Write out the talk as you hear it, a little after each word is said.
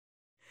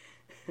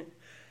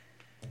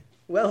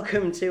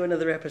Welcome to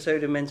another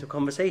episode of Mental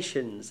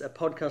Conversations, a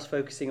podcast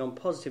focusing on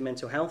positive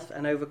mental health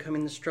and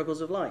overcoming the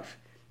struggles of life.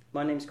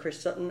 My name's Chris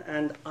Sutton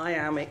and I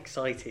am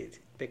excited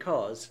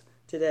because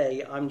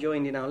today I'm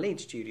joined in our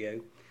Leeds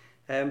studio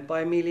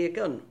by Amelia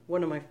Gunn,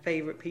 one of my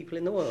favourite people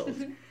in the world.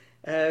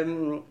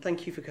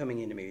 Thank you for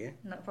coming in, Amelia.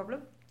 No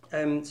problem.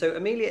 So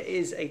Amelia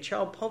is a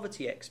child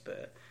poverty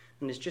expert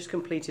and has just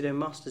completed her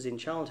Masters in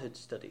Childhood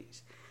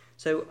Studies.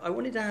 So I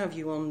wanted to have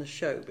you on the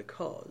show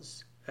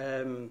because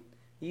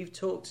you've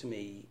talked to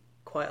me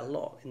quite a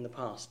lot in the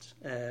past,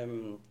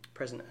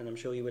 present, and I'm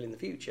sure you will in the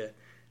future,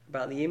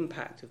 about the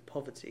impact of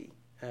poverty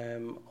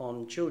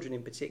on children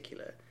in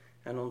particular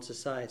and on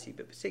society,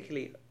 but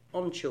particularly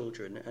on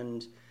children.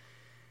 And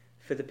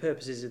for the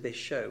purposes of this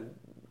show,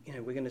 you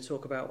know, we're going to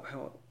talk about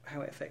how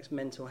it affects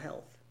mental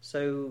health.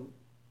 So,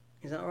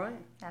 is that all right?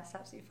 That's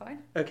absolutely fine.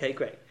 Okay,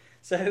 great.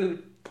 So,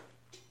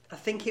 I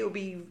think it will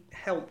be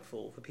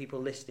helpful for people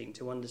listening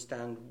to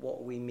understand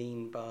what we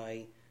mean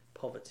by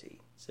poverty.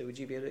 So would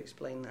you be able to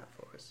explain that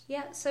for us?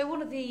 Yeah, so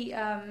one of the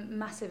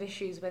massive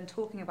issues when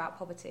talking about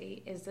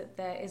poverty is that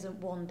there isn't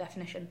one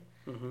definition.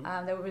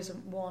 Mm-hmm. There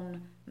isn't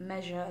one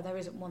measure, there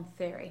isn't one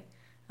theory.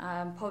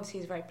 Poverty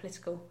is very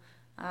political.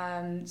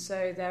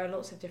 So there are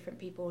lots of different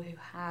people who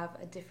have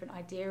a different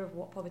idea of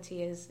what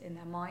poverty is in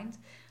their mind.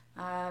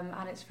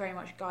 And it's very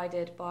much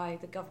guided by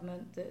the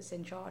government that's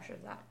in charge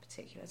of that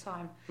particular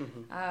time,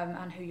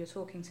 and who you're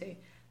talking to.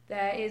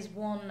 There is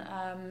one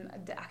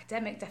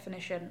academic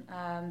definition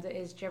that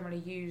is generally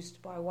used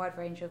by a wide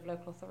range of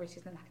local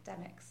authorities and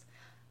academics,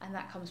 and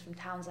that comes from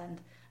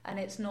Townsend. And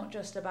it's not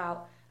just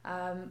about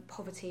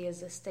poverty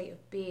as a state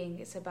of being,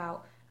 it's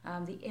about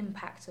the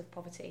impact of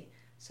poverty.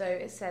 So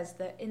it says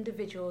that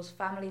individuals,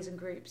 families and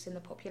groups in the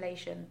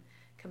population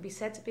can be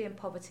said to be in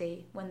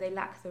poverty when they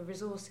lack the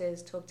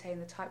resources to obtain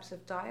the types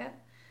of diet,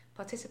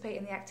 participate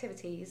in the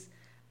activities,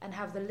 and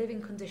have the living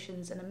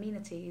conditions and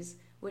amenities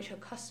which are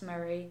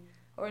customary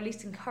or at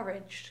least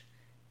encouraged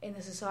in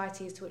the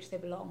societies to which they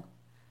belong.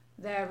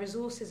 Their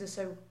resources are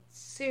so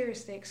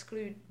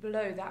seriously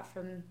below that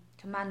from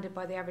commanded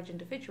by the average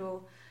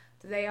individual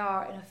that they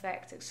are in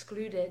effect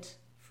excluded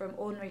from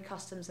ordinary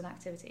customs and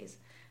activities.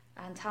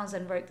 And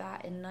Townsend wrote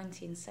that in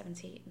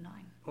 1979.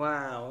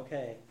 Wow,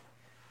 okay.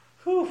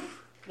 Whew,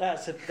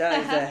 that is a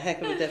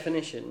heck of a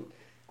definition.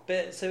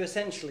 But so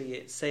essentially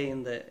it's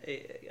saying that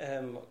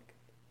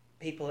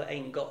people that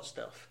ain't got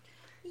stuff.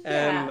 Or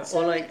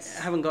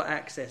haven't got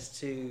access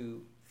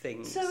to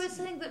things. So it's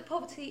saying that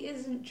poverty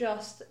isn't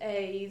just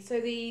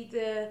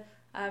the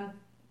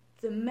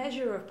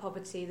measure of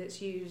poverty that's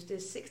used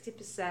is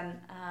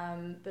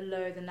 60%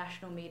 below the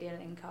national median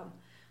income,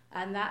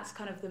 and that's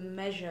kind of the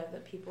measure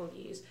that people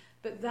use.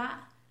 But that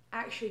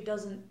actually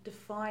doesn't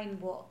define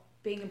what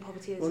being in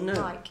poverty is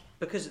like.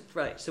 Because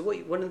so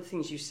one of the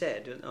things you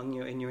said in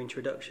your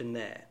introduction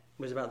there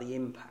was about the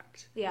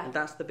impact. Yeah. And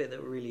that's the bit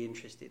that we're really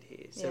interested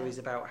here. So yeah. is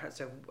about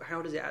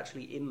how does it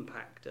actually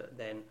impact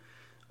then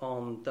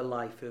on the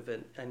life of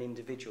an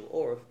individual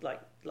or of,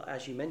 like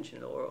as you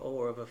mentioned,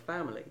 or of a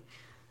family.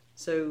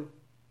 So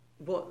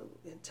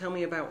tell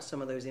me about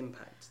some of those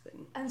impacts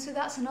then. And so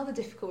that's another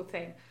difficult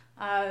thing.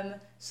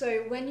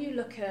 So when you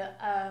look at,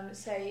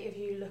 say, if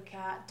you look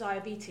at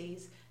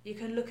diabetes, you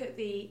can look at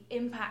the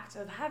impact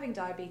of having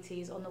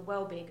diabetes on the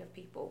well-being of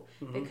people,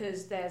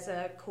 because there's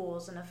a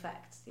cause and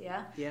effect,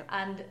 yeah? Yeah.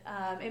 And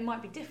it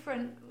might be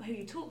different who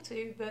you talk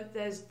to, but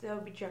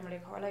there'll be generally a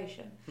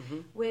correlation.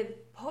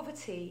 With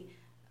poverty,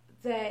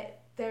 there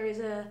is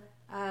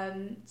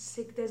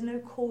there's no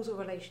causal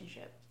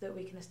relationship that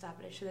we can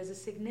establish. So there's a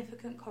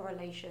significant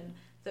correlation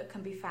that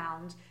can be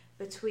found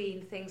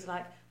between things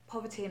like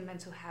poverty and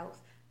mental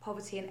health,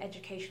 poverty and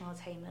educational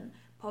attainment,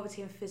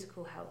 poverty and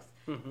physical health,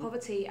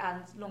 poverty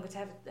and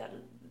longevity,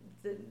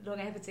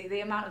 the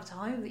amount of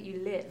time that you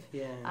live.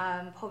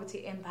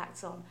 Poverty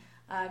impacts on.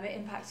 It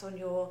impacts on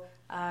your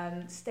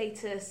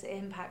status, it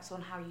impacts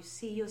on how you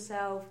see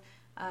yourself.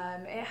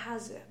 It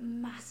has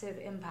massive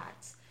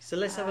impacts. So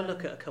let's have a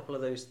look at a couple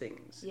of those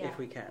things, if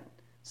we can.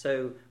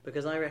 So,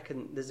 because I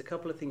reckon there's a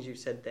couple of things you've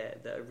said there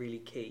that are really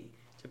key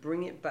to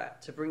bring it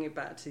back to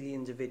the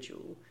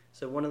individual.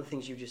 So one of the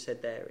things you just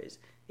said there is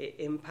it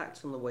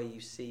impacts on the way you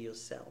see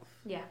yourself.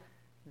 Yeah.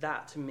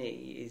 That to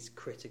me is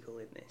critical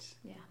in this.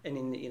 Yeah. And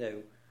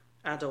in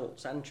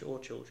adults or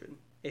children.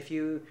 But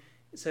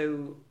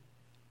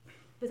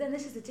then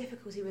this is the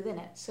difficulty within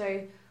it.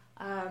 So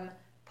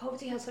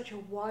poverty has such a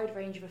wide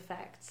range of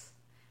effects,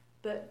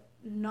 but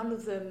none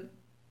of them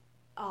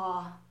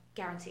are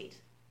guaranteed.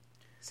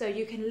 So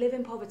you can live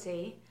in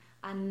poverty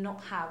and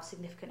not have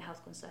significant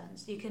health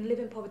concerns. You can live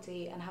in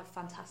poverty and have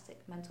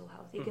fantastic mental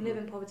health. You can live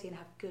in poverty and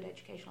have good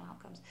educational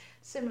outcomes.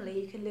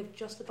 Similarly, you can live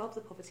just above the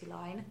poverty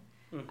line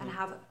and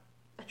have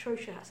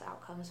atrocious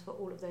outcomes for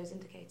all of those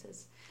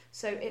indicators.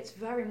 So it's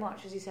very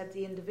much, as you said,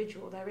 the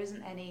individual. There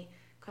isn't any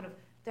kind of...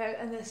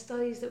 And there's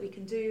studies that we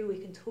can do. We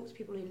can talk to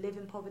people who live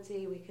in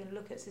poverty. We can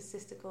look at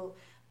statistical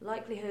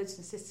likelihoods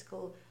and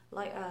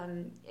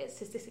it's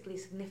statistically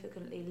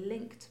significantly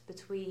linked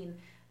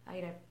between,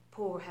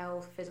 poor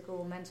health,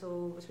 physical,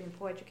 mental, between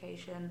poor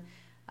education,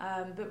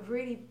 But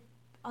really,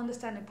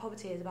 understanding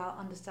poverty is about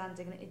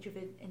understanding an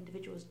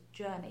individual's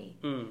journey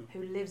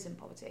who lives in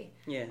poverty.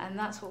 Yeah. And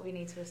that's what we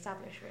need to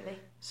establish, really.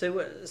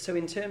 So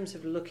in terms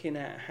of looking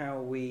at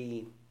how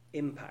we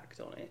impact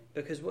on it,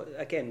 because what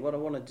I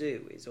want to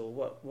do is, or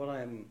what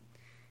I'm,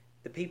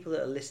 the people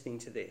that are listening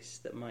to this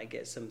that might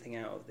get something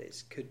out of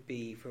this could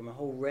be from a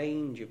whole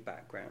range of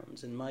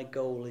backgrounds, and my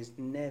goal is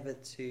never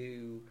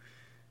to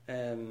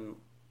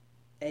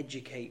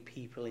educate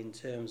people in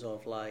terms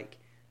of like,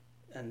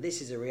 and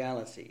this is a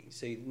reality.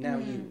 So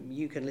now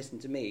you can listen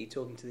to me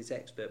talking to this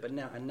expert, but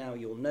now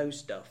you'll know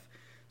stuff.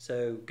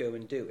 So go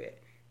and do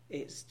it.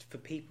 It's for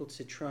people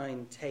to try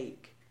and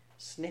take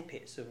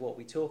snippets of what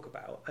we talk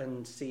about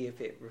and see if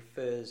it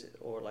refers,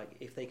 or like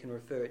if they can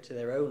refer it to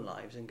their own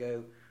lives and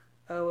go,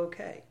 oh,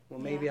 okay, well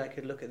maybe I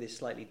could look at this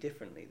slightly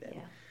differently then.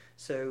 Yeah.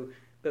 So,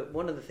 but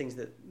one of the things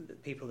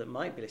that people that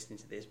might be listening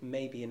to this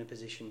may be in a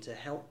position to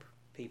help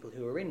people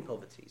who are in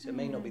poverty. So it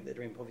may not be that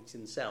they're in poverty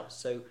themselves.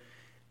 So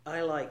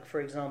I like,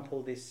 for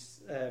example, this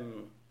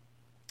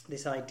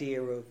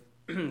idea of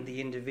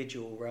the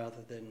individual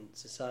rather than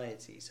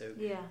society. So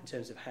in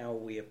terms of how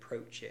we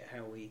approach it,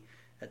 how we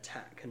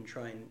attack and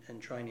try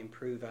and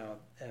improve our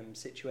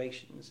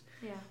situations.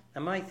 Yeah.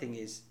 And my thing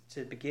is,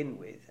 to begin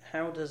with,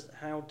 how does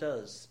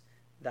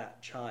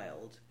that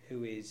child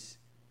who is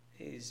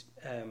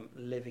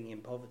living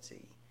in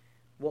poverty,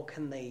 what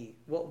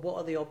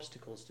are the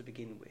obstacles to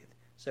begin with?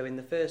 So in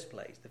the first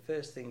place, the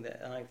first thing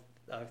that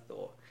I've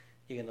thought,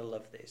 you're going to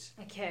love this.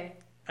 Okay.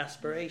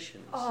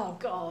 Aspirations. Oh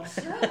God.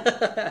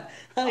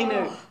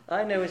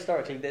 I know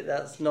historically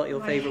that's not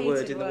your favourite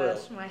word in the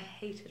world. My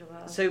hated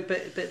word. So,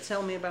 but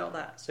tell me about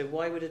that. So,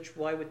 why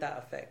would that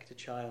affect a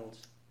child?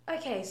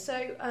 Okay,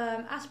 so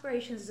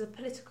aspirations is a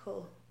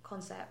political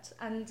concept,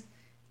 and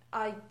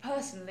I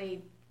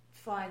personally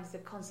find the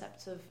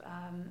concept of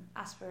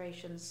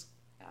aspirations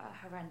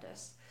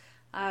horrendous.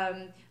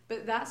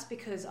 But that's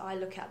because I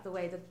look at the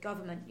way the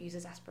government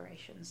uses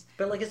aspirations.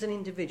 But like as an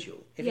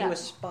individual, if you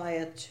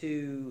aspire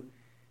to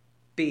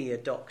be a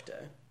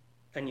doctor,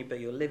 but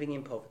you're living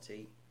in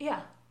poverty,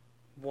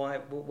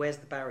 where's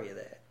the barrier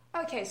there?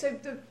 Okay,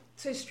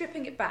 so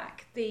stripping it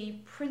back, the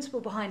principle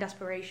behind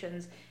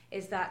aspirations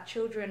is that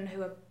children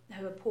who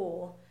are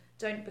poor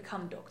don't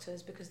become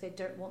doctors because they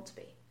don't want to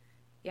be.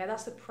 Yeah,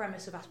 that's the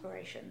premise of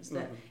aspirations.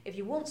 That if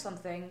you want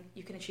something,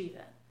 you can achieve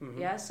it.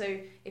 Mm-hmm. Yeah, so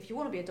if you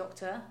want to be a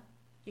doctor,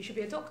 you should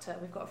be a doctor.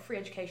 We've got a free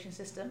education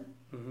system.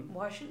 Mm-hmm.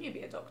 Why shouldn't you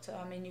be a doctor?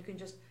 I mean, you can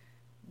just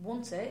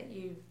want it.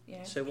 You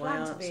know. So why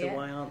aren't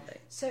they?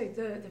 So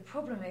the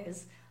problem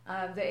is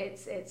that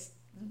it's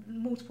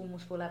multiple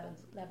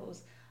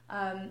levels.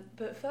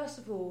 But first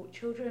of all,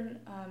 children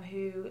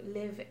who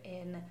live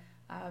in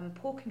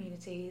poor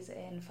communities,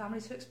 in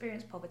families who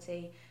experience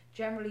poverty,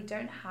 generally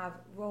don't have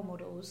role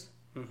models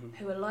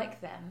who are like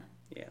them.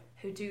 Yeah.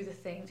 Who do the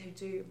things, who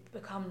do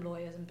become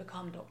lawyers and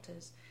become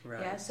doctors.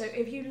 Right. Yeah. So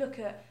if you look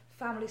at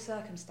family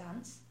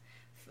circumstance,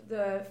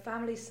 the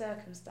family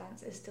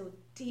circumstance is still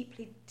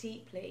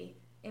deeply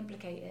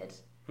implicated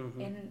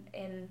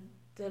in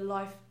the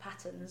life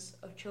patterns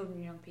of children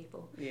and young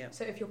people. Yeah.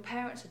 So if your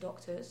parents are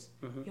doctors,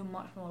 you're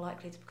much more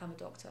likely to become a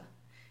doctor.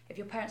 If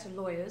your parents are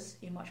lawyers,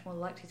 you're much more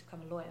likely to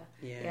become a lawyer.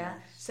 Yeah.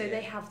 So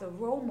they have the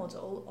role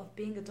model of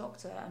being a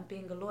doctor and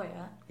being a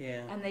lawyer,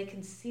 and they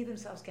can see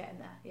themselves getting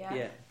there.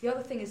 Yeah. The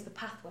other thing is the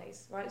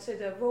pathways, right? So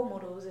the role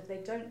models, if they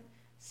don't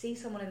see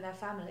someone in their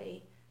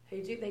family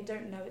they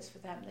don't know it's for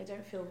them, they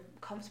don't feel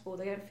comfortable,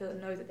 they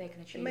don't know that they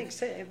can achieve. It makes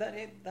sense.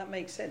 That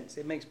makes sense.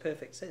 It makes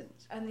perfect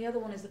sense. And the other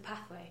one is the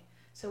pathway.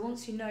 So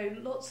once you know,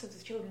 lots of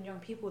the children and young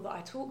people that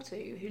I talk to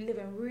who live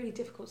in really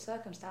difficult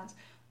circumstance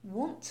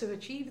want to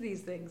achieve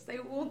these things. They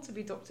want to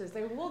be doctors.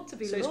 They want to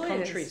be lawyers. So it's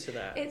contrary to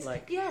that.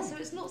 So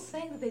it's not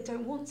saying that they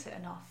don't want it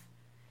enough.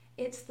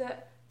 It's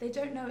that they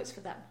don't know it's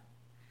for them.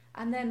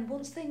 And then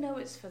once they know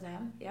it's for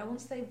them,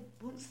 once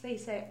they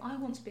say, I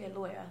want to be a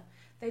lawyer,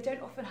 they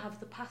don't often have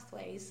the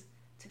pathways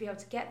to be able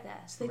to get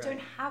there. So they don't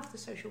have the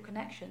social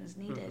connections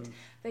needed.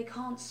 They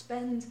can't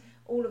spend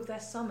all of their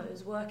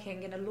summers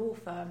working in a law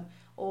firm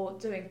or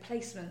doing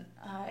placement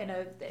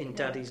in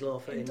Daddy's law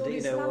firm,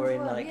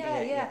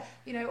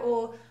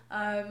 or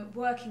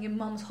working in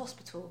Mum's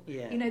hospital.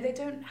 Yeah. They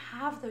don't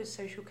have those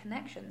social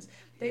connections.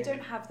 They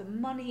don't have the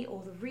money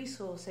or the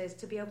resources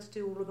to be able to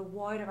do all of the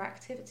wider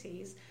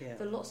activities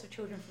that lots of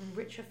children from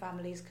richer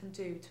families can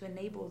do to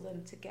enable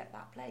them to get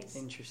that place.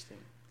 Interesting.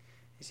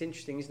 It's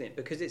interesting, isn't it?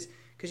 Because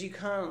you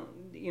can't,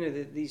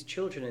 these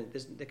children,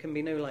 there can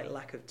be no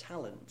lack of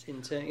talent.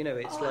 It's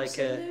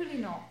absolutely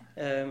not.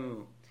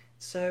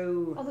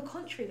 So on the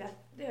contrary,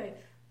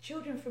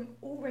 children from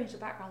all ranges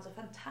of backgrounds are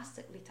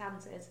fantastically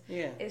talented.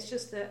 Yeah. It's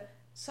just that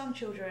some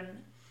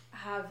children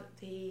have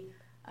the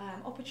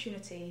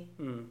opportunity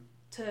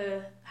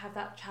to have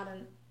that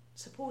talent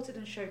supported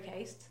and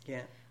showcased.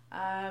 Yeah.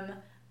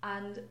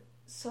 And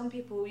some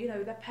people,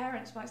 their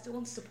parents might still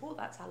want to support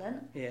that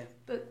talent,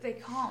 but they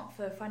can't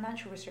for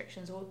financial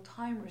restrictions or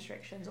time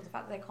restrictions, or the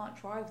fact that they can't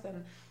drive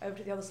them over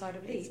to the other side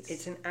of Leeds.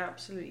 It's an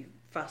absolutely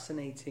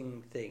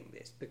fascinating thing,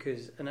 this,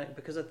 because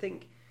I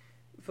think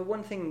for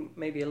one thing,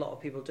 maybe a lot of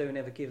people don't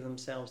ever give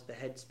themselves the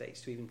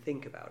headspace to even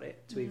think about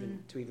it, to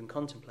even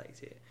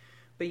contemplate it.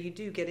 But you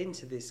do get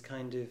into this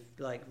kind of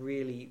like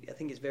really, I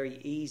think it's very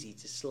easy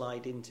to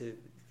slide into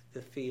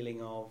the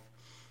feeling of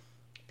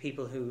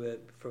people who are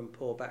from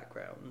poor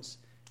backgrounds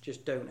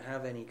just don't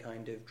have any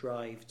kind of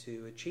drive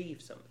to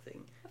achieve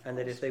something, and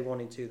that if they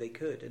wanted to, they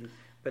could.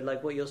 But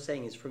like what you're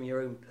saying is from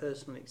your own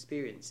personal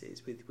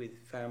experiences with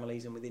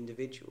families and with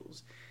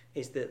individuals,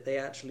 is that they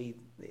actually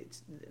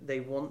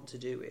they want to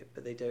do it,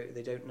 but they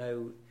don't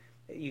know.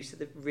 You said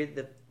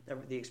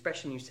the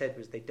expression you said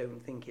was they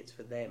don't think it's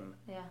for them.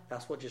 Yeah.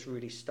 That's what just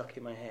really stuck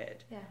in my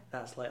head. Yeah.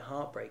 That's like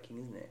heartbreaking,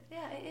 isn't it?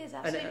 Yeah, it is,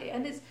 absolutely.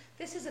 And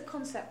this is a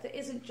concept that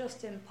isn't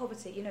just in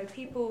poverty. You know,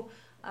 people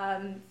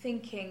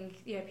thinking,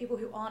 you know, people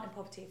who aren't in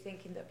poverty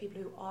thinking that people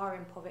who are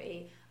in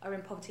poverty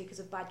because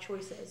of bad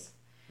choices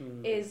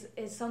is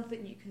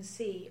something you can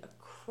see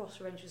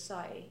across a range of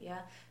society. Yeah.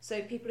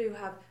 So people who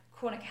have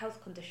chronic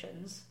health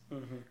conditions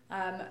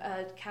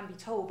can be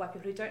told by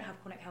people who don't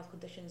have chronic health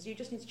conditions, you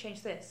just need to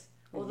change this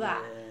or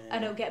that,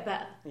 and it'll get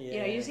better. Yeah. You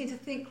know, you just need to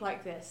think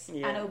like this,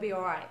 and it'll be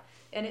all right.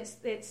 And it's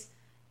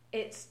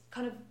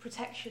kind of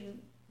protection,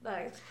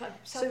 like it's kind of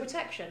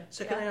self-protection.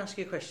 So can I ask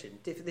you a question?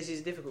 This is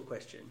a difficult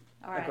question,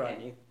 all right, I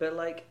grant you, but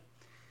like,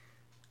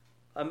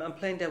 I'm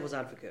playing devil's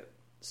advocate.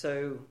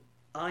 So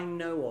I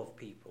know of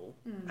people,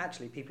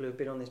 actually people who have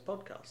been on this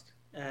podcast,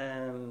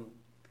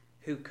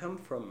 who come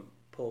from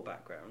poor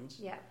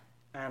backgrounds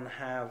and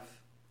have,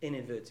 in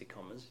inverted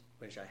commas,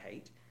 which I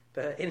hate,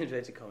 but in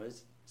inverted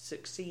commas,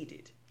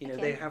 succeeded. You know,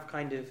 they have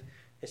kind of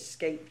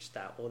escaped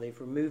that, or they've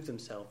removed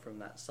themselves from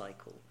that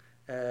cycle.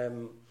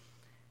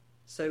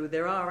 So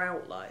there are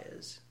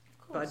outliers,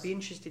 but I'd be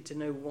interested to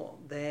know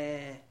what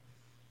their,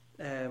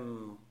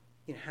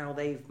 how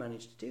they've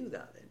managed to do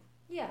that then.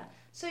 Yeah,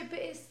 so, but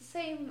it's the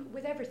same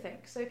with everything.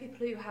 So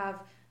people who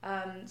have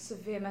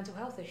severe mental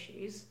health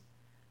issues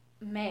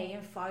may, in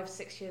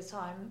 5-6 years'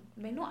 time,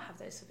 may not have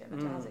those severe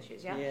mental health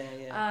issues. So,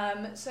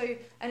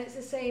 and it's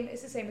the same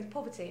with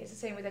poverty. It's the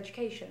same with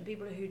education.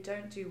 People who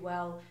don't do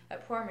well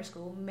at primary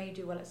school may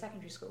do well at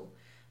secondary school.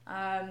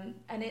 And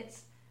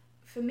it's,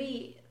 for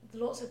me,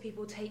 lots of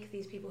people take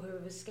these people who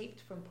have escaped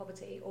from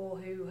poverty or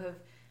who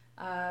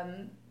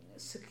have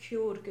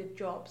secured good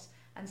jobs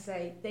and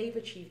say they've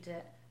achieved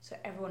it, so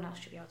everyone else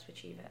should be able to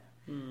achieve it.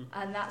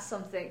 And that's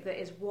something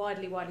that is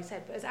widely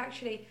said. But it's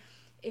actually,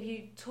 if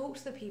you talk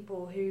to the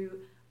people who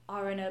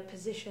are in a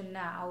position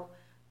now,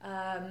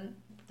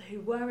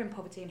 who were in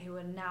poverty and who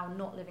are now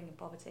not living in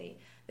poverty,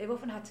 they've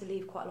often had to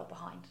leave quite a lot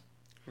behind.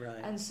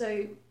 Right. And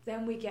so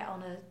then we get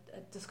on a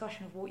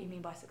discussion of what you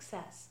mean by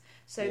success.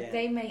 So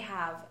they may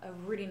have a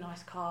really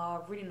nice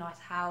car, a really nice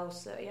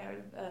house,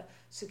 a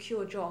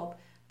secure job,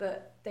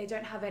 but they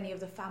don't have any of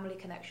the family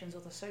connections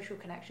or the social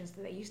connections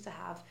that they used to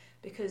have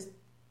because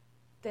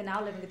they're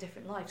now living a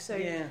different life. So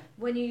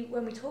when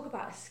we talk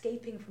about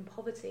escaping from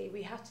poverty,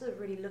 we have to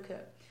really look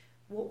at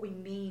what we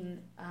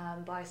mean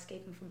by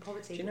escaping from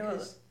poverty. Do you know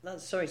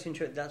what? Sorry to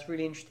interrupt. That's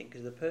really interesting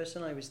because the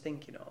person I was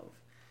thinking of,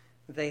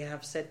 they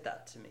have said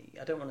that to me.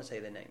 I don't want to say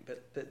their name,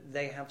 but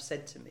they have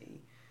said to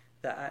me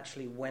that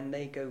actually when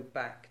they go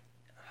back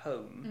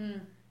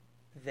home,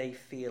 they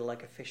feel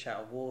like a fish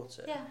out of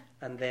water. Yeah.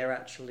 And they're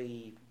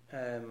actually,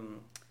 I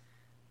don't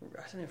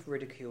know if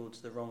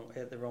ridiculed's the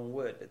wrong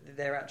word, but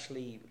they're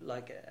actually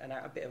like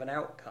a bit of an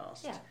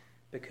outcast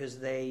because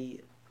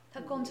they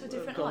have gone to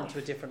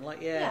a different life.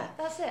 Yeah,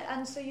 that's it.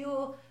 And so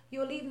you're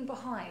leaving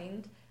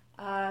behind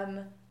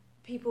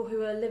people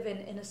who are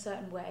living in a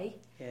certain way,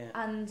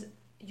 and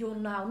you're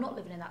now not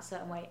living in that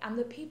certain way. And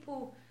the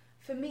people,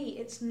 for me,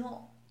 it's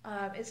not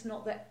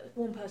that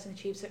one person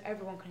achieves so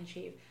everyone can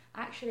achieve.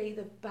 Actually,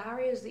 the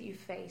barriers that you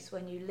face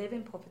when you live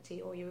in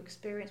poverty or you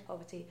experience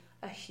poverty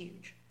are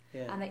huge.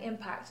 Yeah. And they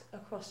impact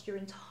across your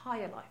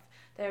entire life.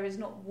 There is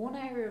not one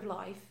area of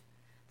life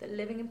that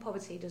living in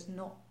poverty does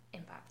not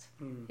impact.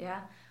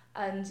 Yeah,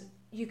 and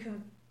you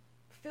can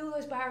feel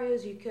those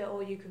barriers, you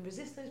can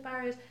resist those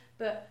barriers,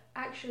 but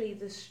actually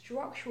the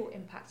structural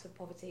impacts of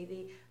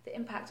poverty, the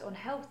impact on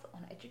health,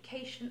 on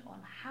education, on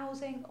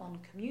housing, on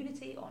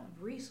community, on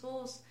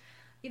resource,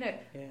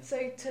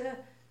 so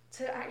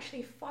to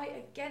actually fight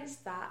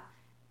against that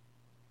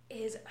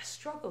is a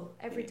struggle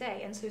every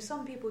day. And so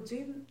some people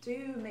do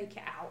make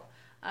it out,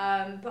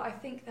 but I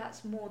think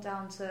that's more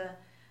down to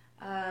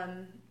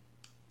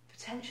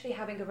potentially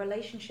having a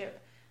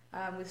relationship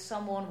with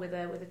someone, with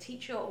a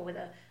teacher or with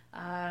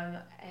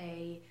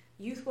a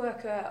youth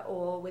worker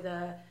or with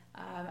a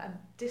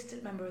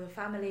distant member of the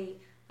family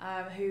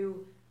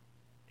who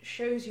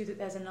shows you that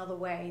there's another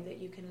way that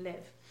you can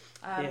live,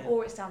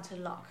 or it's down to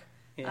luck.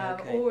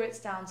 Or it's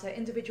down to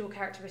individual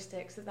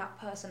characteristics that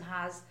person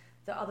has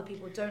that other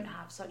people don't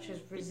have, such as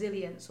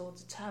resilience or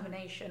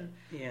determination.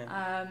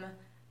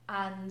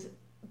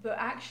 But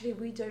actually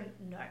we don't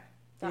know.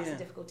 That's the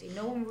difficulty.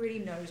 No one really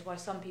knows why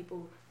some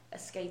people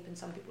escape and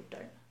some people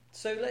don't.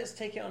 So let's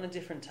take it on a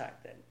different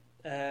tack then.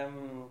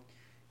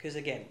 Because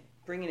again,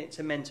 bringing it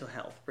to mental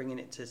health, bringing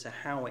it to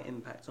how it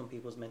impacts on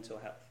people's mental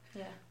health.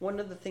 Yeah. One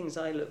of the things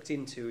I looked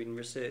into in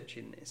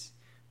researching this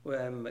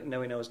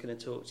knowing I was going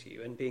to talk to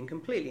you and being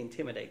completely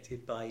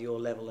intimidated by your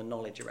level of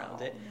knowledge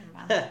around it.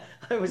 Man.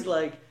 I was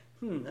like,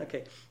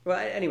 okay. Well,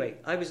 anyway,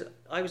 I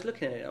was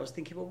looking at it and I was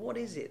thinking, well, what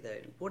is it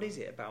though? What is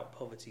it about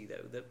poverty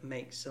though that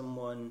makes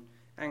someone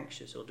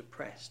anxious or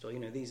depressed? Or,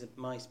 these are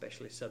my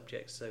specialist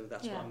subjects, so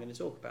that's what I'm going to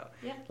talk about.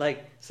 Yeah.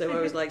 So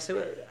I was like,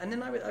 and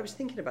then I was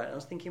thinking about it and I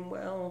was thinking,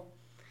 well,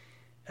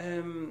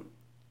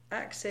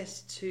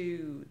 access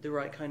to the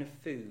right kind of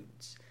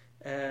foods,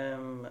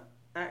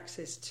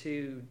 access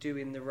to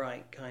doing the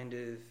right kind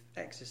of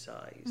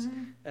exercise.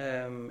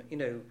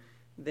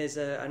 There's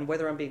and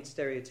whether I'm being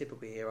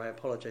stereotypical here, I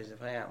apologise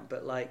if I am,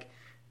 but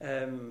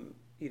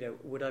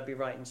would I be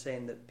right in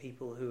saying that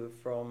people who are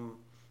from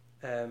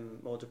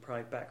more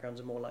deprived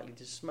backgrounds are more likely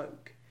to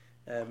smoke?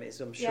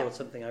 I'm sure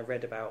something I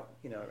read about,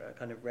 I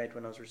kind of read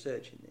when I was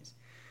researching this.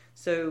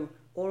 So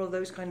all of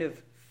those kind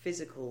of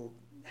physical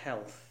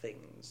health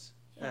things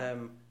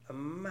are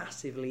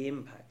massively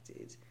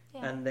impacted,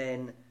 and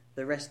then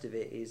the rest of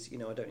it is,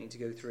 I don't need to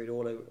go through it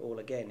all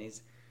again,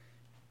 is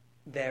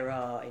there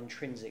are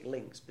intrinsic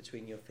links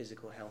between your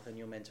physical health and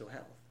your mental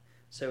health.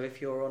 So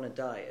if you're on a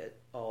diet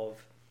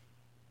of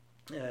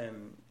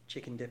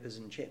chicken dippers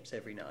and chips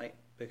every night,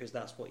 because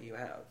that's what you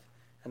have,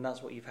 and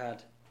that's what you've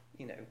had,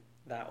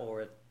 that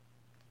or a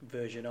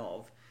version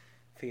of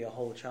for your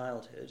whole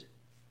childhood,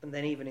 and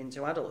then even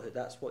into adulthood,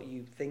 that's what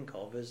you think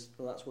of as,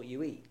 well, that's what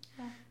you eat.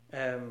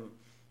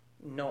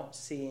 Not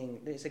seeing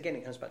this again,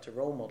 it comes back to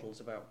role models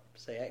about,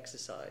 say,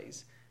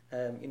 exercise.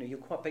 You'll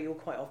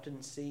quite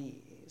often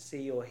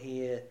see or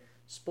hear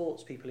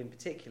sports people in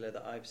particular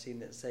that I've seen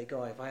that say,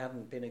 "God, if I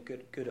hadn't been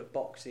good at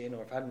boxing,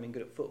 or if I hadn't been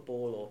good at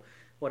football, or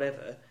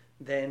whatever,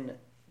 then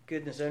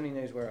goodness only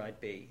knows where I'd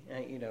be."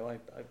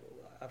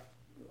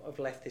 I've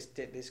left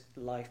this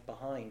life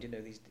behind.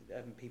 These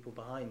people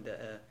behind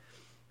that are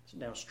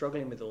now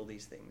struggling with all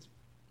these things.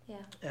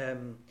 Yeah.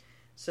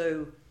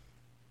 So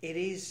it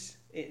is.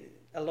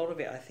 A lot of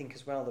it, I think,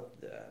 as well,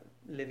 the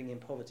living in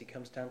poverty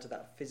comes down to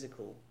that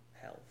physical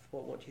health.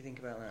 What do you think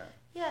about that?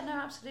 Yeah, no,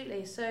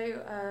 absolutely.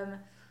 So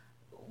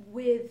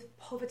with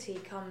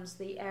poverty comes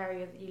the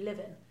area that you live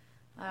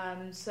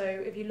in. So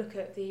if you look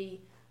at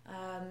a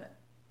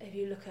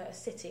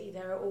city,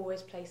 there are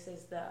always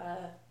places that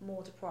are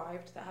more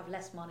deprived, that have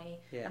less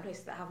money, and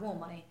places that have more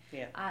money.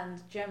 Yeah.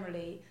 And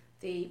generally,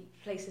 the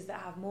places that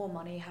have more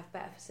money have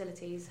better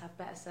facilities, have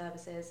better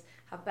services,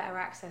 have better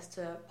access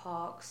to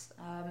parks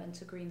and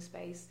to green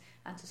space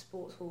and to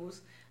sports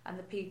halls. And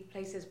the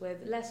places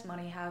with less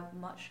money have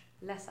much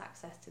less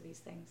access to these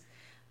things.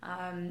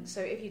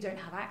 So if you don't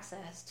have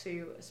access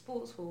to a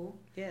sports hall,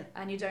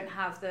 and you don't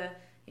have the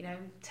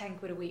 10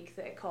 quid a week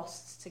that it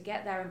costs to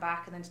get there and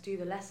back and then to do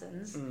the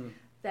lessons,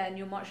 then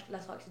you're much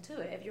less likely to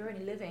do it. If you're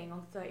only living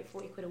on 30,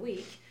 40 quid a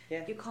week,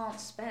 you can't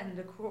spend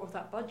a quarter of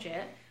that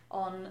budget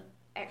on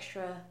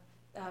extra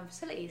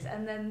facilities.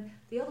 And then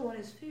the other one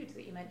is food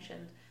that you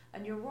mentioned,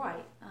 and you're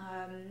right,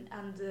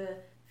 and the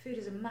food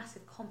is a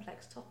massive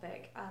complex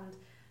topic, and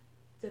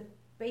the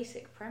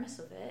basic premise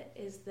of it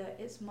is that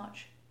it's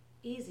much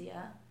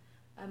easier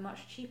and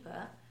much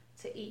cheaper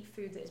to eat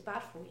food that is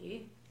bad for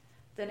you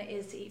than it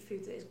is to eat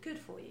food that is good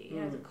for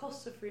you. The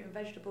costs of fruit and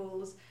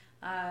vegetables,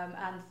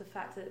 and the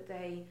fact that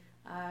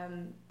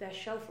their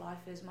shelf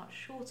life is much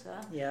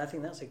shorter. Yeah, I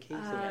think that's a key thing,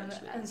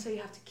 actually. And so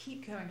you have to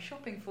keep going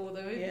shopping for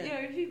them.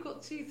 If you've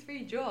got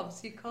 2-3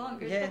 jobs, you can't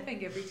go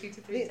shopping every 2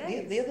 to 3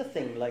 days. The other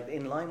thing,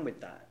 in line with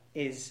that,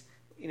 is,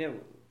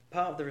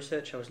 part of the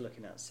research I was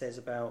looking at says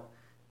about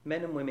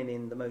men and women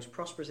in the most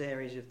prosperous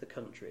areas of the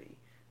country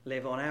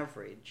live on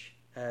average,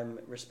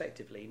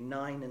 respectively,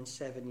 9 and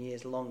 7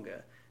 years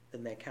longer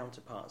than their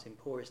counterparts in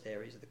poorest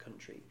areas of the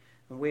country.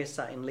 And we're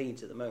sat in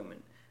Leeds at the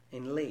moment.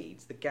 In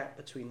Leeds, the gap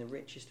between the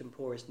richest and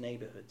poorest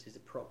neighbourhoods is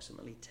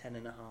approximately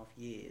 10.5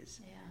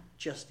 years,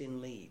 just in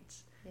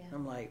Leeds. Yeah.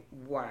 I'm like,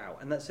 wow.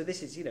 And so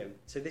this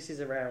is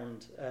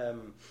around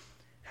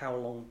how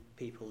long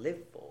people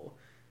live for.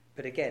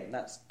 But again,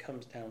 that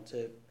comes down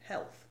to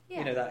health.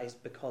 Yeah. That is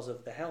because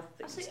of the health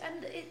things. Absolutely.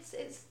 And it's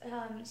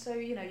so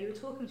you were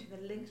talking to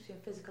the links between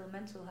physical and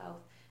mental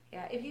health.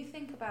 Yeah. If you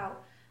think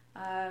about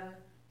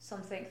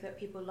something that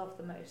people love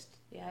the most,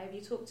 if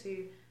you talk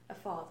to a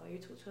father, you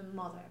talk to a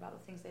mother about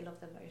the things they love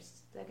the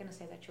most, they're going to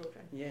say their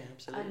children. Yeah,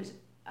 absolutely.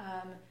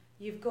 And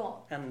you've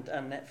got and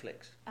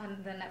Netflix,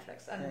 and then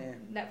Netflix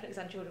and Netflix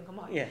and children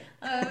combined. Yeah.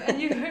 And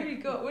you've only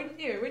got when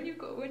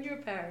you're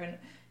a parent,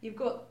 you've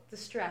got the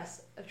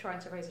stress of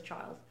trying to raise a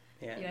child.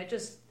 Yeah.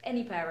 Just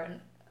any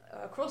parent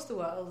across the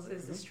world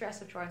is the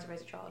stress of trying to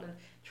raise a child, and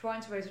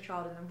trying to raise a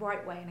child in the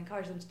right way and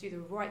encourage them to do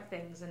the right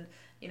things, and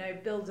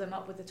build them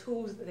up with the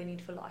tools that they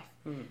need for life.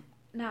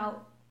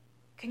 Now,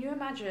 can you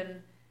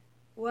imagine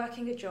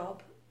working a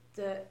job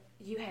that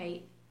you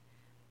hate,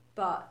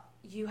 but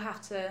you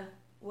have to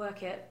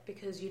work it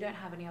because you don't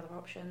have any other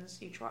options?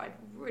 You tried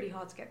really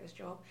hard to get this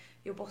job.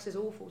 Your boss is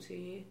awful to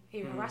you.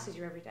 He harasses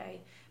you every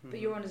day, but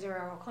you're on a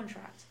 0-hour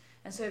contract.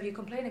 And so if you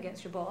complain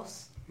against your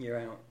boss, you're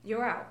out.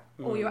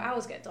 Or your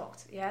hours get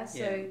docked.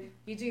 So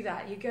you do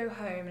that. You go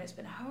home and it's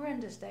been a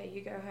horrendous day.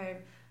 You go home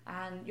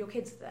and your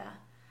kid's there,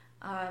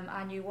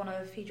 and you want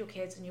to feed your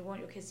kids and you want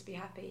your kids to be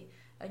happy,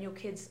 and your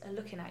kids are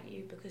looking at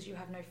you because you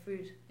have no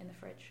food in the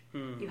fridge,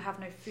 you have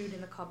no food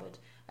in the cupboard,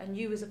 and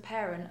you as a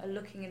parent are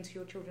looking into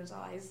your children's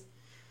eyes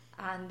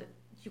and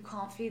you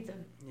can't feed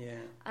them. Yeah.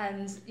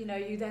 And, you know,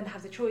 you then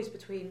have the choice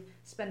between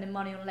spending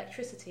money on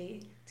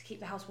electricity to keep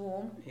the house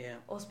warm,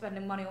 or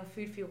spending money on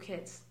food for your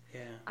kids.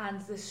 Yeah.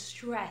 And the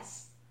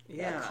stress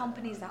that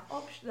accompanies that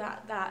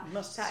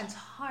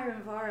entire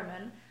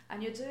environment,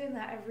 and you're doing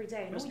that every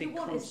day. And all you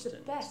want is the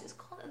best.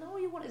 And all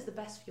you want is the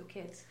best for your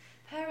kids.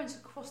 Parents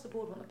across the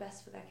board want the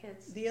best for their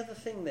kids. The other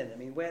thing then, I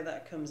mean, where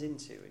that comes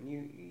into, and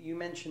you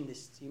mentioned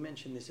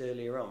this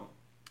earlier on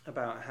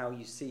about how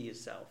you see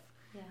yourself.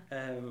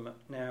 Yeah.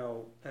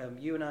 Now,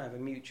 you and I have a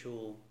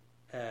mutual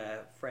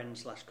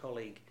friend /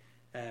 colleague,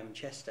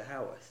 Chester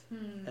Howarth,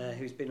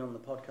 who's been on the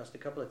podcast a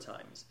couple of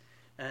times.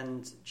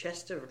 And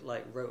Chester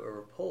wrote a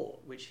report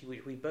which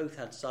we both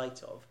had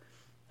sight of,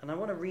 and I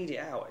want to read it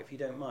out if you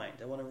don't mind.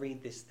 I want to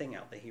read this thing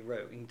out that he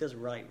wrote. He does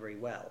write very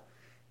well,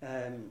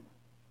 and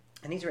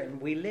he's written: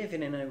 "We live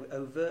in an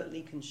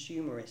overtly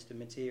consumerist and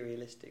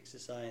materialistic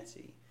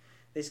society.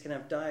 This can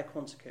have dire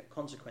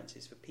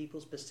consequences for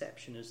people's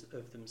perception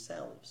of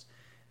themselves.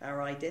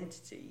 Our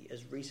identity,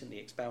 as recently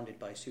expounded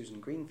by Susan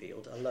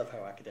Greenfield," I love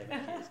how academic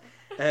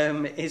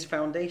he is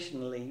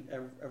foundationally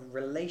a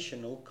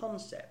relational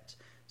concept.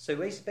 So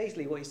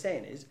basically what he's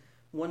saying is,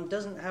 one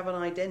doesn't have an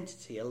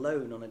identity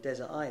alone on a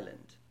desert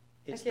island.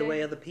 It's the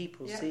way other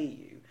people see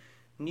you.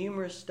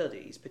 Numerous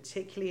studies,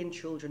 particularly in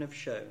children, have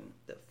shown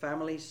that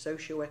families'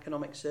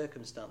 socio-economic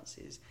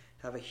circumstances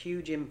have a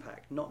huge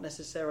impact, not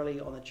necessarily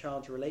on a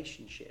child's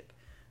relationship,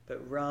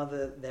 but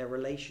rather their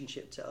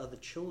relationship to other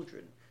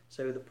children.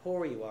 So the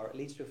poorer you are, it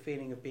leads to a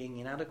feeling of being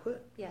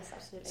inadequate. Yes,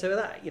 absolutely. So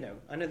that, you know,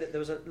 I know that there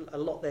was a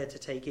lot there to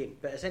take in,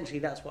 but essentially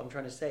that's what I'm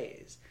trying to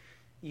say is,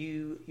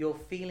 your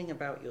feeling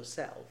about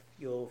yourself,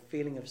 your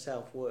feeling of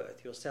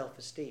self-worth, your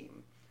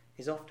self-esteem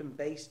is often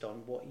based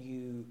on what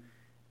you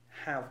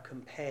have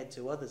compared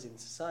to others in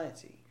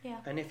society.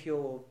 Yeah. And if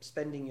you're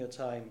spending your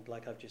time,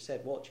 like I've just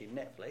said, watching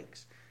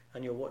Netflix,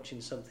 and you're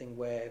watching something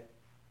where,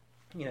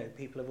 you know,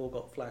 people have all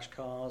got flash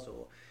cars,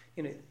 or,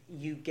 you know,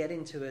 you get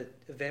into a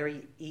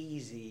very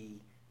easy,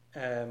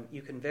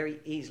 you can very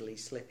easily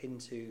slip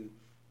into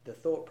the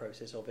thought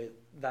process of it,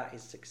 that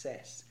is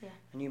success. Yeah.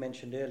 And you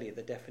mentioned earlier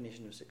the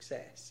definition of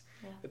success.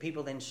 Yeah. But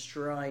people then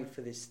strive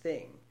for this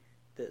thing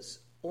that's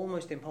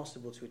almost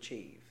impossible to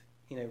achieve,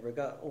 you know,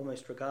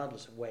 almost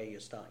regardless of where your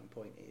starting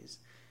point is.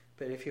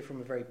 But if you're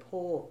from a very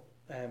poor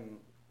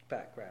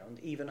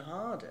background, even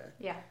harder.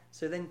 Yeah.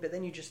 But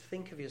then you just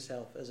think of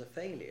yourself as a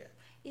failure.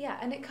 Yeah,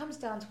 and it comes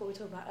down to what we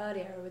talked about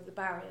earlier with the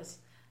barriers.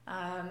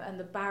 And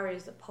the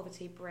barriers that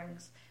poverty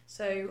brings.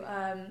 So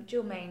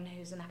Jill Mayne,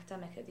 who's an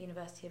academic at the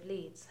University of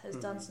Leeds, has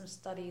done some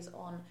studies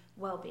on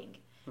well-being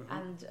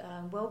and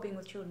well-being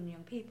with children and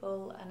young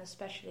people, and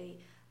especially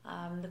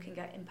looking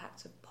at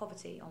impacts of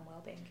poverty on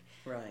well-being.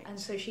 Right. And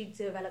so she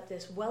developed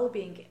this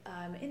well-being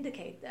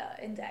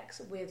index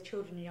with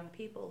children and young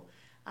people.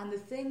 And the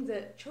thing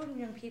that children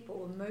and young people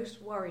were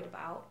most worried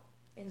about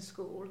in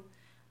school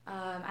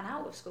and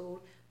out of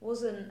school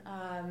wasn't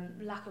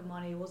lack of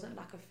money, wasn't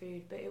lack of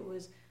food, but it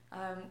was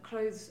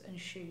clothes and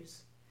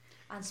shoes,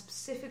 and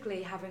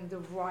specifically having the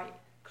right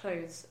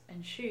clothes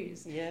and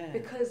shoes. Yeah.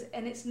 Because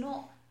it's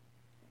not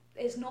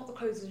the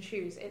clothes and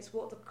shoes, it's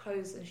what the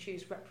clothes and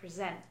shoes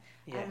represent.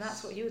 Yes. And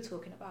that's what you were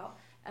talking about.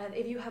 And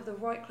if you have the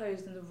right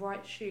clothes and the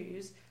right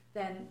shoes,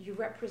 then you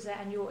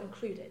represent and you're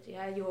included.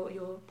 Yeah,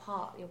 you're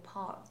part.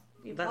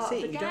 That's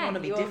it. You don't want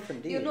to be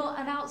different, do you? You're not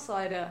an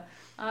outsider.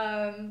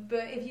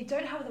 But if you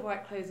don't have the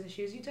right clothes and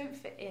shoes, you don't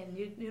fit in.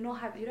 You don't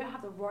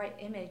have the right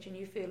image, and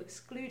you feel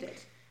excluded.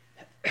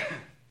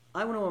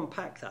 I want to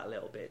unpack that a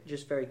little bit,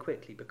 just very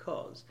quickly,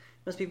 because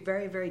it must be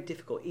very, very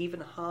difficult, even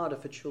harder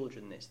for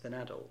children than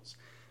adults.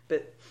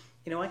 But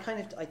you know, I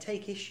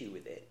take issue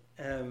with it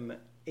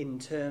in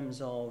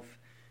terms of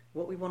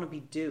what we want to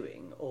be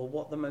doing, or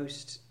what the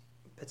most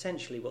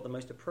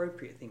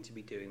appropriate thing to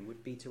be doing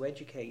would be to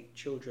educate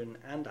children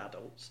and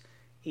adults,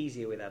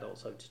 easier with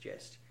adults I would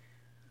suggest,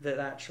 that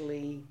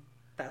actually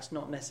that's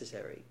not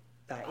necessary.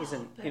 That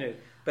isn't, you know,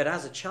 but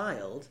as a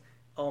child,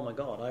 oh my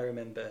God, I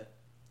remember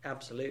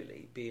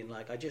absolutely being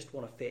like, I just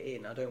want to fit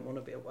in. I don't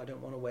want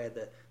to wear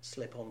the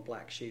slip-on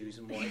black shoes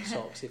and white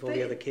socks if all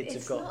the other kids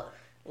have got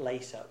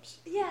lace-ups.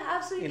 Yeah,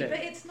 absolutely. You know.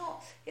 But it's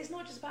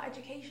not just about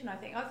education, I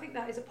think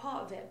that is a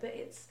part of it, but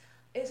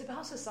it's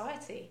about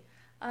society.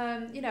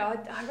 You know,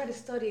 I read a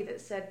study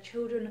that said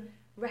children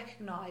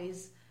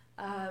recognise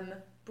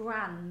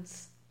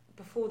brands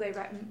before they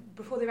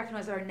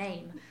recognise their own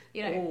name.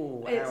 You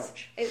know,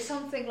 it's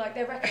something like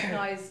they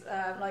recognise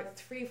like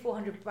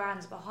 300-400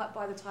 brands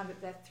by the time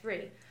that they're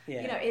 3.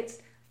 Yeah. You know, it's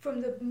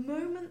from the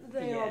moment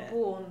they are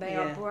born, they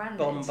are branded,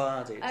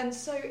 bombarded, and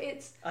so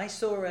it's. I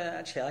saw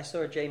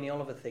a Jamie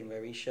Oliver thing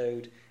where he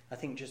showed, I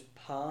think, just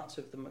part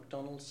of the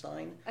McDonald's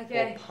sign,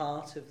 or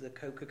part of the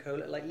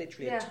Coca-Cola, like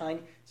literally a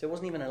tiny. So it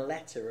wasn't even a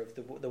letter of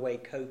the way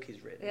Coke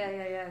is written. Yeah.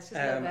 It's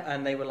just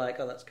and they were like,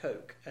 "Oh, that's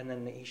Coke," and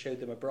then he showed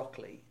them a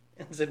broccoli,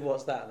 and said,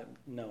 "What's that?"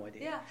 No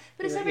idea. Yeah,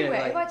 but it's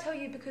everywhere. If I tell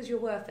you because you're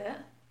worth it.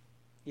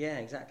 Yeah,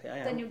 exactly. I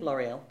am.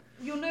 L'Oreal.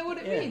 You'll know what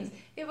it means.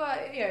 If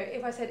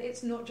I said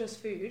it's not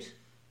just food.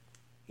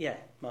 Yeah,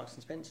 Marks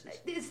and Spencer's.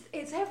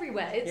 It's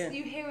everywhere.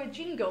 You hear a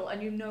jingle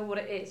and you know what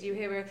it is. You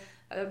hear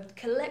a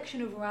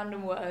collection of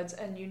random words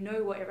and you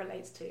know what it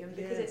relates to, and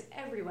because it's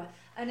everywhere.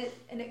 And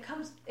it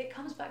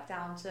comes back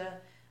down to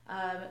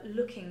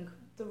looking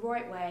the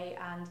right way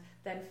and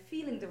then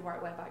feeling the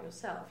right way about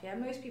yourself. Yeah,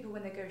 most people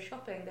when they go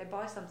shopping, they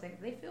buy something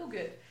and they feel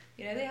good.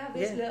 You know, they have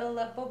this little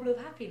bubble of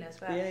happiness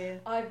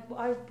where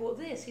I've bought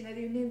this. You know,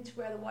 they need to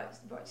wear the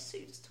right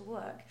suits to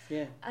work.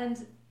 Yeah,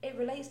 and it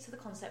relates to the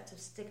concept of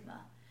stigma,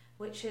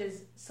 which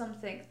is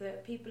something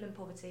that people in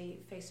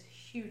poverty face a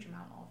huge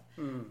amount of.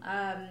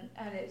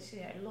 And it's,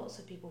 lots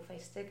of people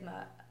face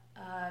stigma,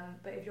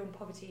 but if you're in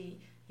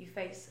poverty, you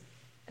face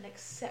an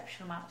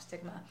exceptional amount of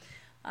stigma.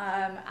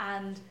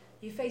 And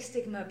you face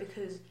stigma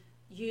because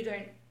you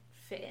don't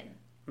fit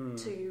in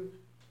to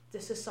the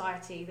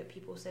society that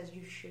people says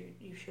you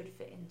should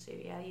fit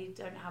into. Yeah, you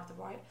don't have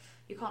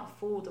you can't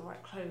afford the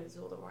right clothes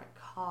or the right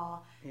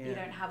car. Yeah. You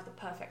don't have the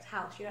perfect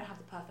house. You don't have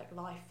the perfect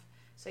life.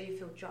 So you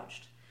feel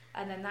judged.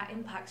 And then that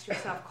impacts your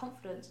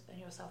self-confidence and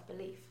your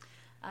self-belief.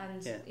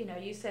 And,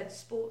 you said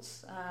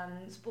sports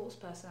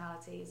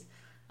personalities,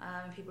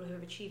 people who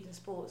have achieved in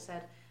sports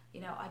said,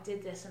 I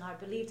did this and I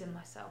believed in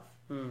myself.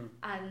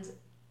 And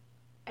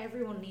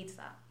everyone needs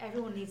that.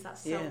 Everyone needs that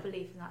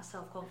self-belief and that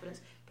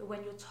self-confidence. But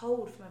when you're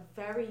told from a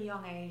very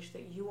young age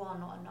that you are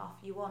not enough,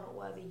 you are not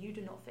worthy, you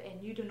do not fit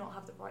in, you do not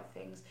have the right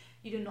things,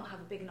 you do not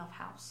have a big enough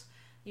house,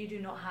 you do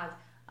not have,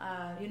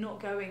 you're not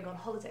going on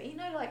holiday.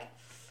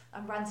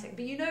 I'm ranting,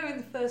 but in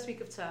the first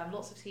week of term,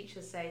 lots of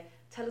teachers say,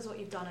 tell us what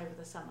you've done over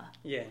the summer.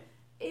 Yeah.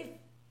 If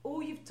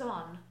all you've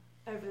done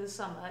over the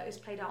summer is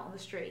played out on the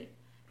street,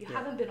 you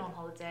haven't been on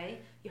holiday,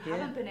 you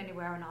haven't been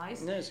anywhere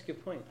nice. No, it's a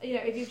good point.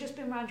 If you've just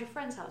been around your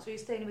friend's house or you're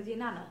staying with your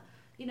nana,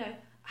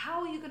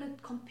 how are you going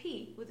to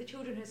compete with the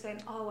children who are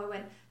saying, I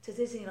went to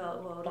Disney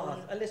World on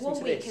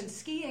 1 week and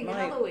skiing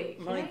another week?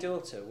 My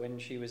daughter, when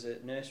she was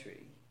at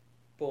nursery,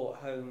 brought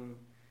home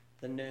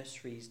the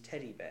nursery's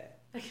teddy bear.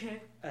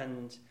 Okay.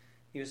 And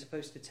you were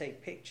supposed to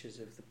take pictures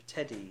of the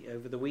teddy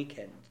over the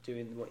weekend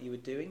doing what you were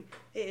doing.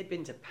 It had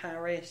been to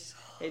Paris,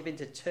 it had been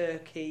to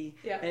Turkey,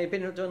 and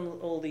it had done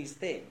all these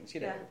things,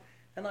 Yeah.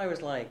 And I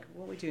was like,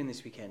 what are we doing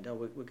this weekend? Oh,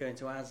 we're going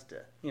to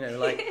Asda.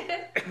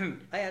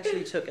 I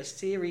actually took a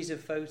series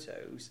of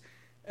photos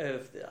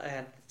of... I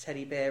had the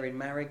teddy bear in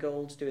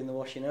marigolds doing the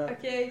washing up.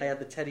 Okay. I had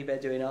the teddy bear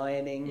doing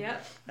ironing.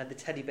 Yep. I had the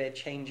teddy bear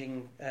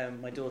changing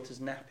my daughter's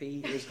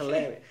nappy. It was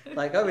hilarious.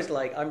 I was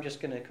like, I'm just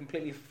going to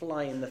completely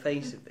fly in the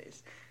face of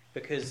this.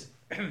 Because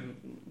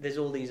there's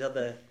all these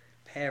other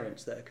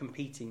parents that are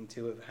competing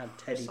to have had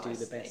Teddy do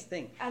the best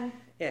thing. And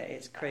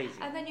it's crazy.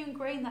 And then you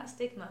ingrain that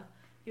stigma.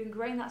 You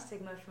ingrain that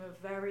stigma from a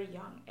very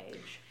young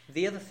age.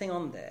 The other thing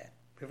on there,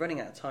 we're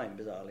running out of time,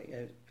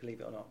 bizarrely,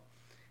 believe it or not,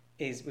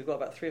 is we've got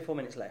about 3 or 4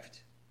 minutes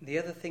left. The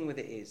other thing with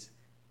it is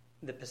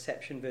the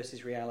perception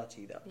versus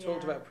reality that I've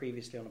talked about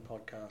previously on a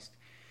podcast,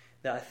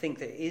 that I think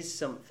there is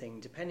something,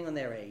 depending on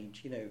their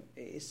age, it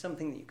is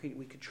something that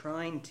we could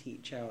try and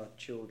teach our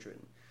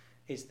children.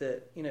 Is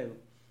that you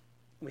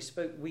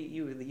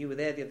were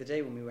there the other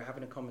day when we were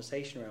having a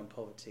conversation around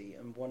poverty,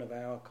 and one of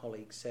our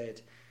colleagues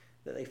said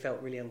that they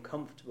felt really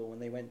uncomfortable when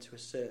they went to a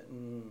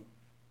certain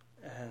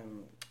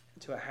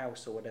to a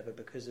house or whatever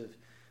because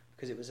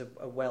it was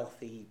a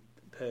wealthy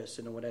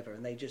person or whatever,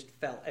 and they just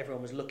felt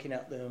everyone was looking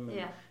at them,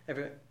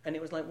 and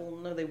it was like, well,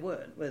 no, they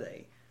weren't, were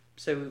they?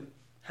 So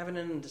having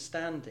an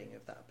understanding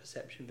of that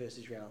perception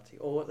versus reality,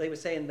 or what they were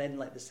saying then,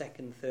 like the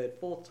second, third,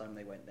 fourth time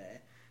they went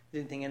there.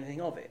 Didn't think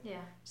anything of it.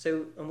 Yeah.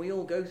 So, and we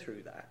all go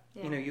through that.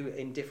 Yeah. You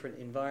in different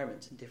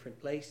environments in different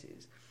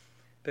places.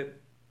 But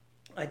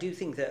I do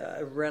think that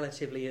at a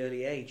relatively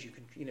early age, you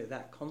can,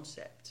 that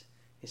concept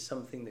is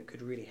something that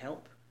could really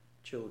help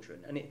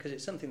children, and because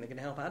it's something that can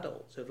help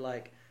adults. Of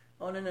like,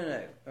 oh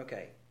no,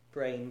 okay,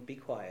 brain, be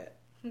quiet.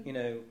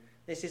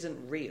 This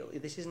isn't real.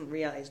 This isn't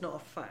real. It's not a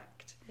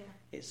fact. Yeah.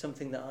 It's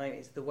something that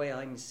it's the way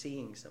I'm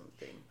seeing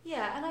something.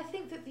 Yeah, and I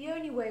think that the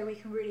only way we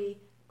can really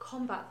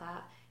combat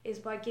that is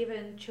by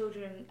giving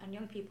children and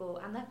young people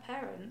and their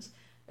parents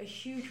a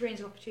huge range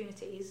of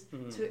opportunities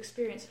to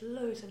experience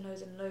loads and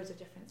loads and loads of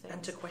different things.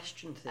 And to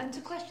question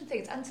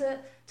things. And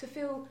to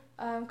feel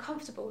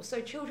comfortable. So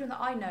children that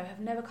I know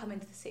have never come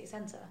into the city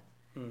centre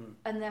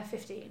and they're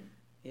 15.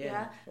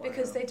 Yeah? Wow.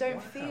 Because they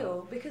don't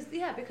feel... Because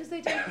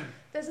they don't...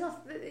 There's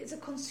nothing... It's a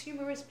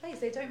consumerist place.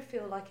 They don't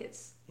feel like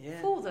it's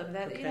for them.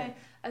 Okay.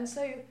 And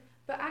so...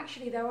 But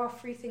actually there are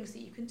free things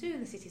that you can do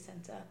in the city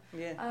centre.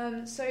 Yeah.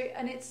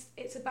 And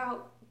it's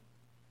about...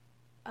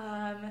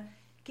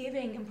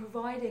 giving and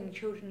providing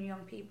children and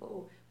young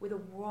people with a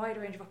wide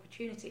range of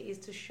opportunities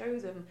to show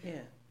them,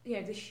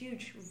 the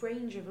huge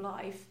range of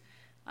life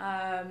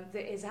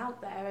that is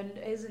out there and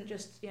isn't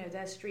just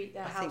their street,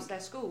 their house, their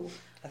school.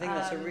 I think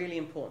that's a really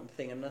important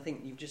thing, and I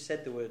think you've just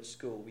said the word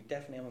school. We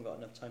definitely haven't got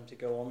enough time to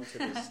go on to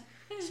this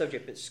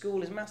subject, but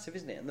school is massive,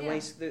 isn't it? And the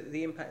ways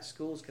the impact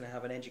schools can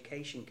have and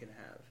education can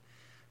have.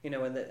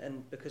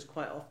 and because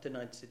quite often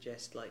I'd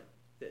suggest like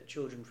that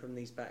children from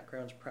these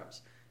backgrounds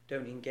perhaps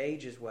don't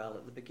engage as well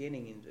at the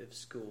beginning of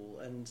school,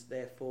 and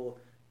therefore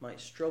might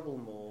struggle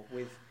more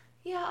with.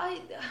 Yeah,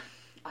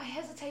 I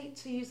hesitate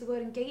to use the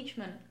word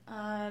engagement.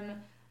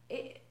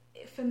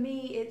 For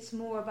me, it's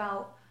more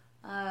about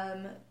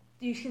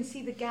you can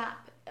see the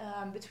gap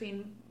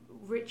between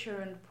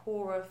richer and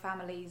poorer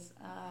families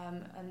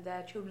and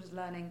their children's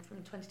learning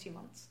from 22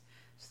 months.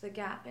 So the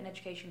gap in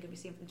education can be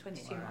seen from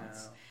 22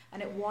 months,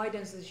 and it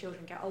widens as the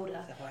children get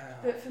older. Wow.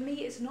 But for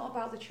me, it's not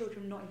about the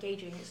children not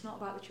engaging. It's not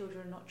about the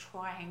children not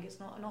trying. It's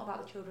not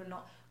about the children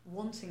not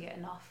wanting it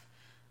enough.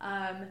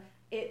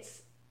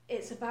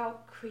 It's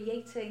about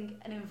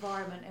creating an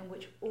environment in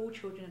which all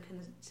children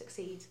can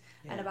succeed,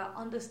 and about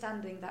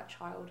understanding that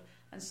child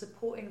and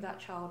supporting that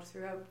child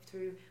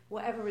through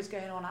whatever is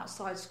going on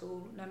outside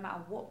school, no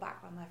matter what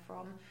background they're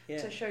from,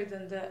 to show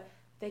them that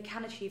they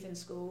can achieve in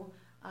school,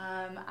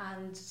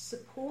 and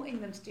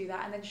supporting them to do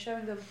that, and then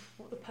showing them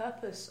what the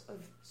purpose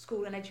of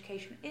school and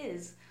education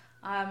is,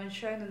 and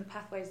showing them the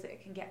pathways that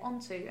it can get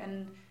onto,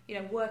 and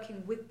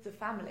working with the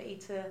family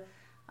to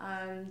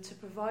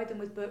provide them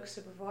with books,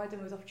 to provide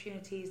them with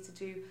opportunities to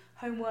do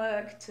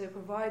homework, to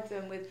provide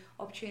them with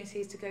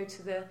opportunities to go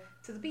to the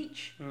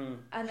beach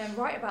and then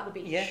write about the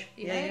beach.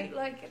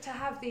 Like to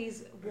have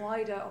these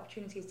wider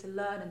opportunities to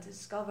learn and to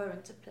discover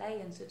and to play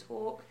and to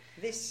talk.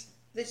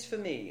 This for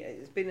me,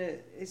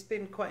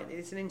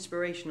 it's an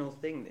inspirational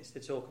thing, this,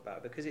 to talk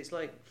about, because it's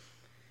like,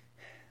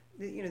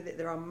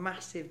 there are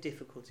massive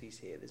difficulties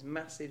here. There's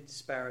massive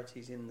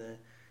disparities in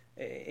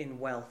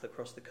wealth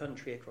across the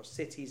country, across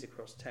cities,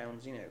 across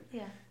towns,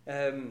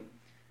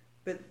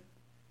 but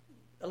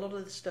a lot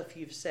of the stuff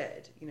you've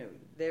said,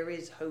 there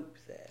is hope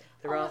there.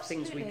 There are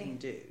absolutely. things we can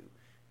do,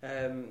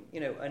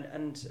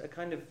 and a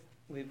kind of,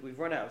 we've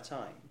run out of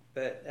time,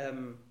 but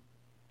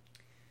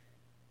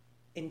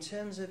in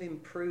terms of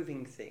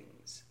improving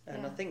things,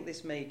 and I think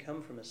this may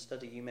come from a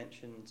study you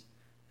mentioned,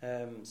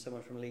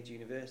 someone from Leeds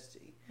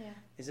University,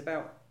 is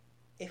about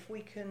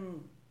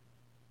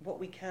what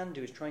we can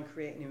do is try and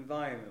create an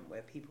environment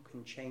where people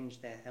can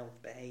change their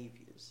health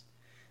behaviours.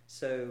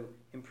 So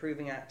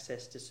improving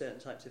access to certain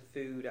types of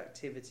food,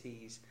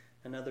 activities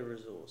and other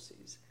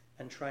resources,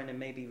 and trying to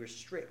maybe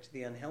restrict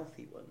the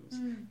unhealthy ones.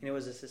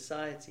 As a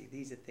society,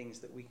 these are things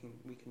that we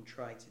can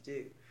try to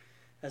do.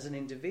 As an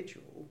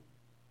individual,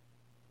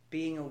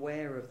 being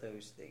aware of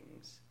those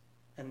things,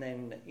 and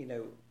then,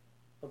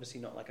 obviously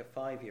not like a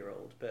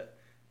 5-year-old, but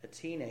a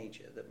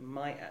teenager that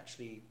might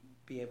actually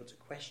be able to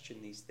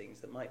question these things,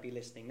 that might be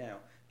listening now.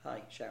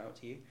 Hi, shout out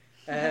to you.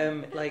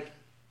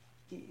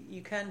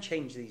 You can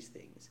change these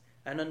things,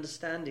 and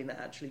understanding that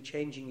actually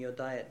changing your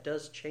diet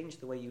does change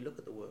the way you look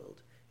at the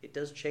world. It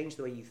does change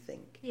the way you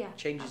think. It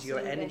changes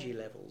absolutely. your energy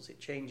levels. It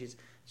changes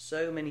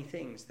so many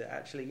things that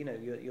actually,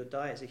 your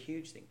diet's a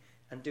huge thing,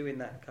 and doing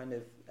that kind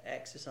of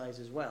exercise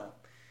as well.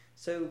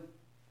 So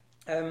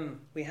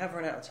we have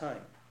run out of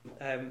time.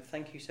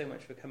 Thank you so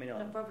much for coming on.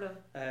 No problem.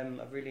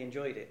 I've really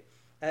enjoyed it.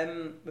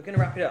 We're going to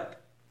wrap it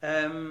up.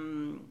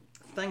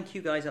 Thank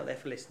you guys out there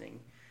for listening.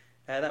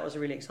 That was a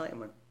really exciting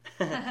one.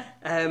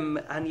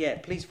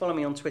 And please follow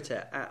me on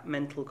Twitter at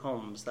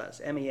mentalconvs.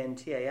 That's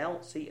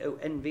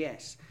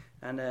mentalconvs.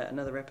 And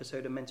another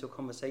episode of Mental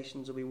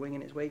Conversations will be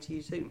winging its way to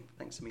you soon.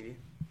 Thanks, Amelia.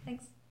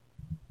 Thanks.